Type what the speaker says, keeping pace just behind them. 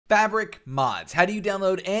Fabric mods. How do you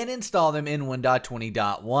download and install them in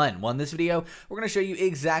 1.20.1? Well, in this video, we're going to show you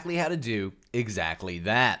exactly how to do exactly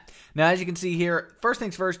that. Now, as you can see here, first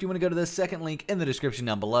things first, you want to go to the second link in the description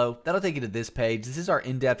down below. That'll take you to this page. This is our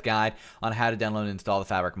in-depth guide on how to download and install the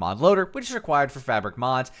Fabric mod loader, which is required for Fabric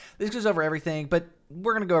mods. This goes over everything, but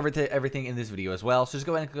we're going to go over everything in this video as well. So just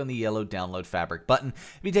go ahead and click on the yellow download Fabric button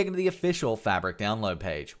to be taken to the official Fabric download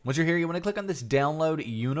page. Once you're here, you want to click on this download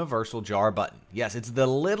universal jar button. Yes, it's the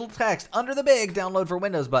little text under the big download for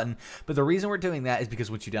Windows button. But the reason we're doing that is because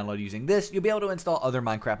once you download using this, you'll be able to install other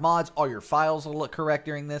Minecraft mods. All your files will look correct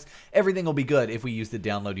during this. Everything will be good if we use the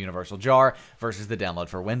download universal jar versus the download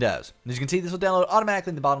for Windows. As you can see, this will download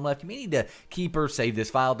automatically in the bottom left. You may need to keep or save this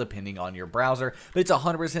file depending on your browser, but it's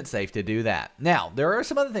 100% safe to do that. Now, there are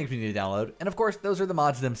some other things we need to download, and of course, those are the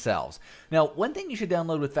mods themselves. Now, one thing you should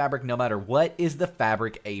download with Fabric no matter what is the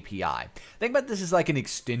Fabric API. Think about this as like an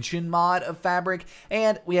extension mod of Fabric,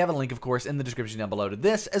 and we have a link, of course, in the description down below to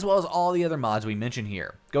this, as well as all the other mods we mention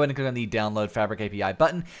here. Go ahead and click on the Download Fabric API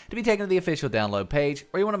button to be taken to the official download page,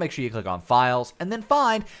 or you want to make sure you click on Files, and then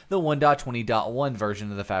find the 1.20.1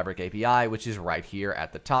 version of the Fabric API, which is right here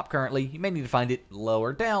at the top currently. You may need to find it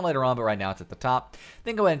lower down later on, but right now it's at the top.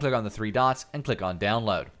 Then go ahead and click on the three dots and click on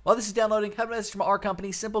Download. While this is downloading, have a message from our company,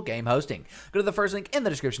 SimpleGameHosting. Go to the first link in the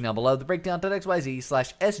description down below, the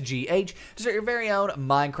breakdown.xyz/SGH, to start your very own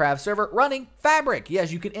Minecraft server running Fabric.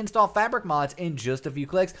 Yes, you can install Fabric mods in just a few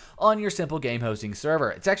clicks on your SimpleGameHosting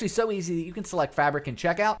server. It's actually so easy that you can select Fabric in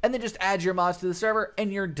checkout and then just add your mods to the server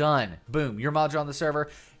and you're done. Boom, your mods are on the server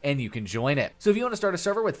and you can join it. So if you want to start a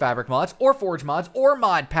server with Fabric mods or Forge mods or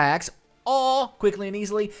mod packs, all quickly and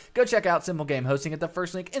easily, go check out SimpleGameHosting at the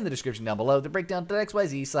first link in the description down below, the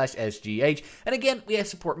breakdown.xyz/SGH. And again, we have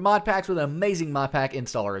support mod packs with an amazing mod pack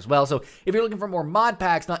installer as well. So if you're looking for more mod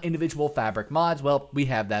packs, not individual Fabric mods, well, we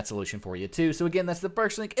have that solution for you too. So again, that's the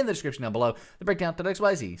first link in the description down below, the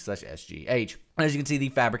breakdown.xyz/SGH. And as you can see, the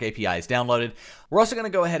Fabric API is downloaded. We're also going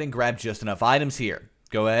to go ahead and grab just enough items here.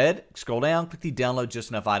 Go ahead, scroll down, click the Download Just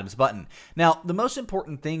Enough Items button. Now, the most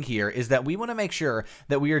important thing here is that we want to make sure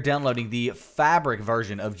that we are downloading the Fabric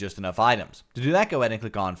version of Just Enough Items. To do that, go ahead and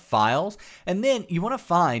click on Files, and then you want to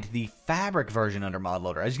find the Fabric version under Mod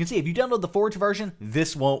Loader. As you can see, if you download the Forge version,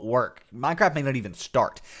 this won't work. Minecraft may not even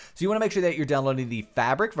start. So you want to make sure that you're downloading the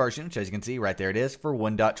Fabric version, which as you can see, right there it is, for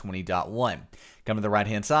 1.20.1. Come to the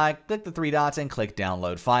right-hand side, click the three dots, and click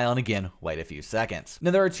Download File, and again, wait a few seconds. Now,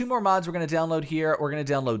 there are two more mods we're going to download here. We're going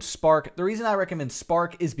to download Spark. The reason I recommend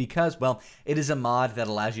Spark is because, well, it is a mod that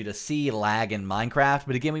allows you to see lag in Minecraft,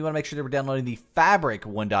 but again, we want to make sure that we're downloading the Fabric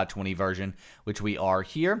 1.20 version, which we are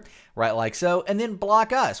here, right like so, and then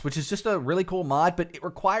Block Us, which is just a really cool mod, but it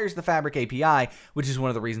requires the Fabric API, which is one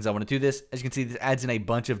of the reasons I want to do this. As you can see, this adds in a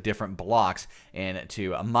bunch of different blocks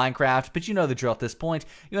into Minecraft, but you know the drill at this point.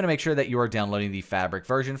 You want to make sure that you are downloading the Fabric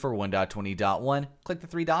version for 1.20.1. Click the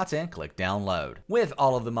three dots and click Download. With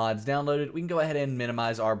all of the mods downloaded, we can go ahead and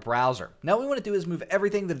minimize our browser. Now, what we want to do is move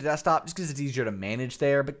everything to the desktop just because it's easier to manage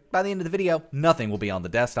there, but by the end of the video, nothing will be on the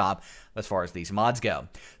desktop as far as these mods go.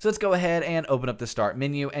 So let's go ahead and open up the Start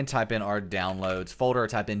menu and type in our Downloads folder, or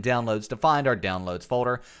type in Downloads to find our Downloads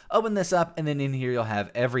folder. Open this up, and then in here you'll have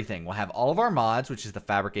everything. We'll have all of our mods, which is the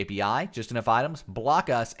Fabric API, Just Enough Items, Block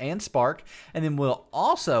Us, and Spark, and then we'll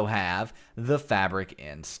also have the Fabric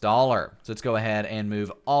installer. So let's go ahead and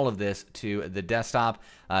move all of this to the desktop,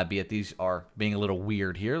 be it these are being a little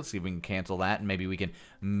weird here. Let's see if we can cancel that, and maybe we can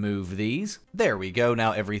move these. There we go.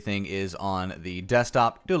 Now everything is on the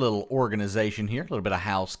desktop. Do a little organization here, a little bit of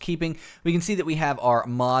housekeeping. We can see that we have our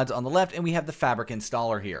mods on the left, and we have the Fabric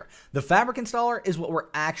installer here. The Fabric installer is what we're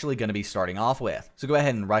actually going to be starting off with. So go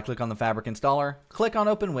ahead and right-click on the Fabric installer, click on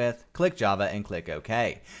Open With, click Java, and click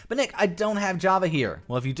OK. But Nick, I don't have Java here.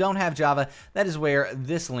 Well, if you don't have Java, that is where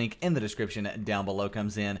this link in the description down below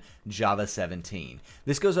comes in, Java 17.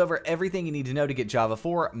 This goes over everything you need to know to get Java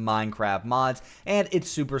for Minecraft mods, and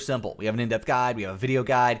it's super simple. We have an in-depth guide, we have a video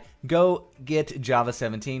guide. Go get Java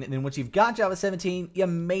 17, and then once you've got Java 17, you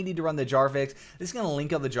may need to run the jar fix. This is going to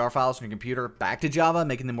link all the jar files from your computer back to Java,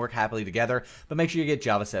 making them work happily together, but make sure you get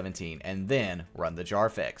Java 17 and then run the jar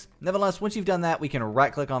fix. Nevertheless, once you've done that, we can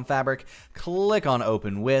right-click on Fabric, click on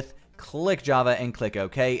Open With, click Java, and click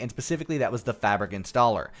OK, and specifically that was the Fabric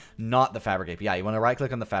installer, not the Fabric API. You want to right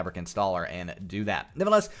click on the Fabric installer and do that.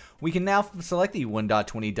 Nevertheless, we can now select the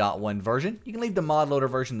 1.20.1 version. You can leave the mod loader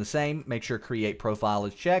version the same, make sure create profile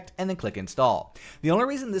is checked, and then click install. The only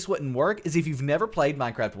reason this wouldn't work is if you've never played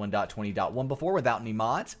Minecraft 1.20.1 before without any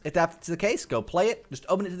mods. If that's the case, go play it, just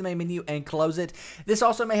open it to the main menu and close it. This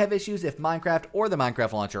also may have issues if Minecraft or the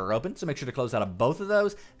Minecraft launcher are open, so make sure to close out of both of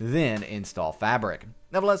those, then install Fabric.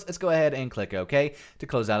 Nevertheless, let's go ahead and click OK to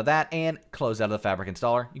close out of that and close out of the Fabric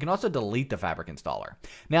installer. You can also delete the Fabric installer.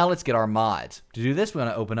 Now let's get our mods. To do this, we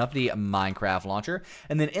want to open up the Minecraft launcher,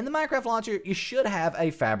 and then in the Minecraft launcher, you should have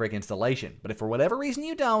a Fabric installation. But if for whatever reason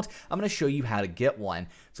you don't, I'm going to show you how to get one.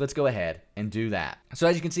 So let's go ahead and do that. So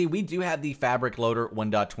as you can see, we do have the Fabric Loader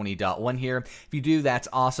 1.20.1 here. If you do, that's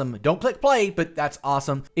awesome. Don't click play, but that's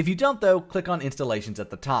awesome. If you don't though, click on installations at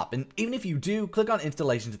the top. And even if you do, click on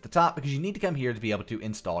installations at the top because you need to come here to be able to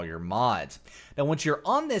install your mods. Now once you're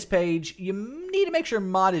on this page, you need to make sure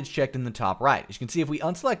modded is checked in the top right. As you can see, if we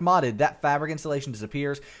unselect modded, that Fabric installation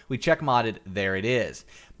disappears. We check modded, there it is.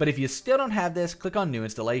 But if you still don't have this, click on new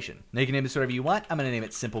installation. Now you can name this whatever you want. I'm going to name it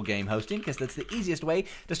SimpleGameHosting because that's the easiest way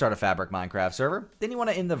to start a Fabric Minecraft server. Then you want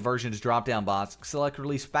to, in the versions drop-down box, select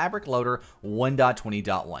release Fabric Loader 1.20.1.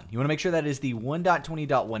 You want to make sure that is the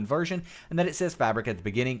 1.20.1 version and that it says Fabric at the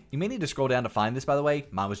beginning. You may need to scroll down to find this, by the way.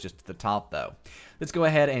 Mine was just at the top though. Let's go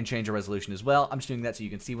ahead and change our resolution as well. I'm just doing that so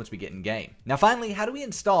you can see once we get in game. Now finally, how do we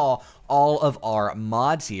install all of our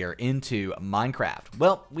mods here into Minecraft?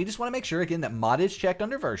 Well, we just want to make sure again that mod is checked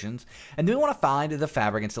under versions, and then we want to find the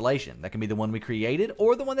Fabric installation. That can be the one we created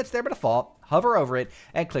or the one that's there by default. Hover over it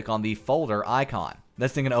and click on the folder icon.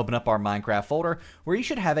 That's then going to open up our Minecraft folder where you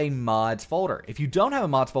should have a mods folder. If you don't have a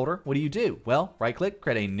mods folder, what do? Well, right click,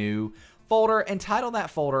 create a new folder, and title that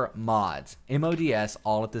folder mods, M-O-D-S,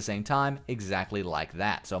 all at the same time, exactly like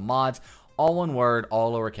that. So mods, all one word,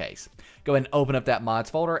 all lowercase. Go ahead and open up that mods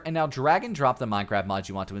folder, and now drag and drop the Minecraft mods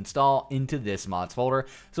you want to install into this mods folder.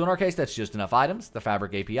 So in our case, that's just enough items, the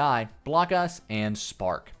Fabric API, Block Us, and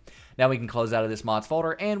Spark. Now we can close out of this mods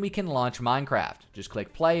folder and we can launch Minecraft. Just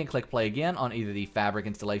click play and click play again on either the Fabric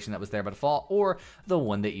installation that was there by default or the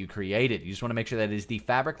one that you created. You just want to make sure that it is the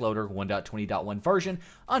Fabric Loader 1.20.1 version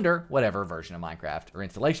under whatever version of Minecraft or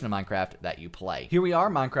installation of Minecraft that you play. Here we are,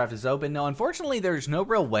 Minecraft is open. Now unfortunately there's no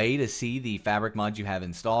real way to see the Fabric mods you have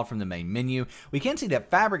installed from the main menu. We can see that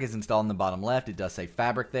Fabric is installed in the bottom left. It does say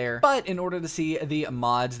Fabric there. But in order to see the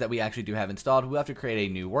mods that we actually do have installed, we'll have to create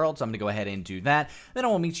a new world. So I'm going to go ahead and do that. Then I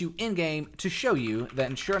will meet you in game to show you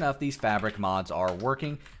that sure enough these Fabric mods are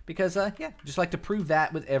working because yeah, just like to prove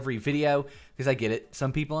that with every video because I get it,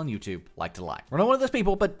 some people on YouTube like to lie. We're not one of those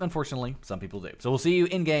people, but unfortunately some people do. So we'll see you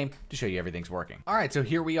in game to show you everything's working. Alright, so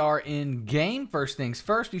here we are in game. First things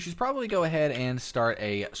first, you should probably go ahead and start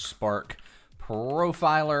a Spark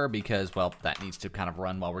profiler because, well, that needs to kind of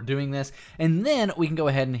run while we're doing this. And then we can go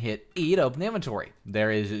ahead and hit E to open the inventory. There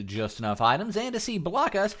is just enough items. And to see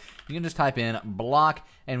Block Us, you can just type in block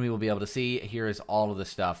and we will be able to see here is all of the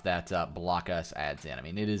stuff that Block Us adds in. I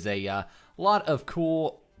mean, it is a lot of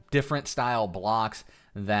cool different style blocks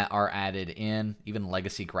that are added in, even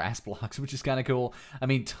legacy grass blocks, which is kind of cool. I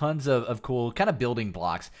mean, tons of cool kind of building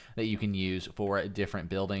blocks that you can use for different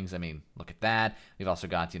buildings. I mean, look at that. We've also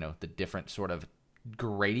got, you know, the different sort of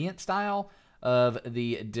gradient style of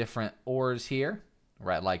the different ores here,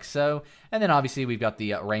 right, like so. And then obviously we've got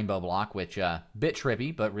the rainbow block, which bit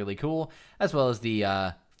trippy, but really cool, as well as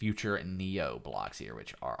the future Neo blocks here,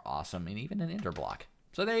 which are awesome, and even an ender block.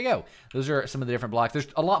 So there you go. Those are some of the different blocks. There's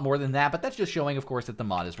a lot more than that, but that's just showing, of course, that the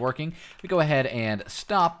mod is working. We go ahead and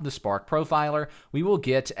stop the Spark profiler. We will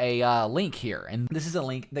get a link here, and this is a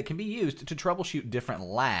link that can be used to troubleshoot different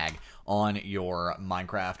lag on your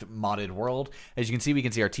Minecraft modded world. As you can see, we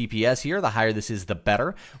can see our TPS here. The higher this is, the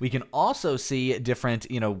better. We can also see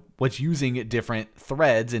different, you know, what's using different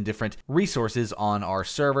threads and different resources on our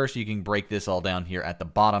server. So you can break this all down here at the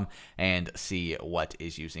bottom and see what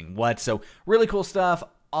is using what. So really cool stuff.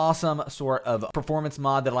 Awesome sort of performance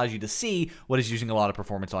mod that allows you to see what is using a lot of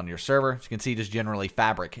performance on your server. As you can see, just generally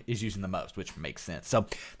Fabric is using the most, which makes sense. So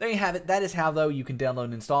there you have it. That is how, though, you can download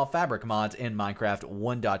and install Fabric mods in Minecraft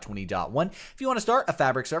 1.20.1. If you want to start a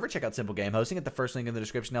Fabric server, check out SimpleGameHosting at the first link in the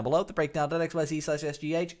description down below, the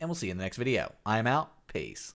breakdown.xyz/sgh, and we'll see you in the next video. I am out. Peace.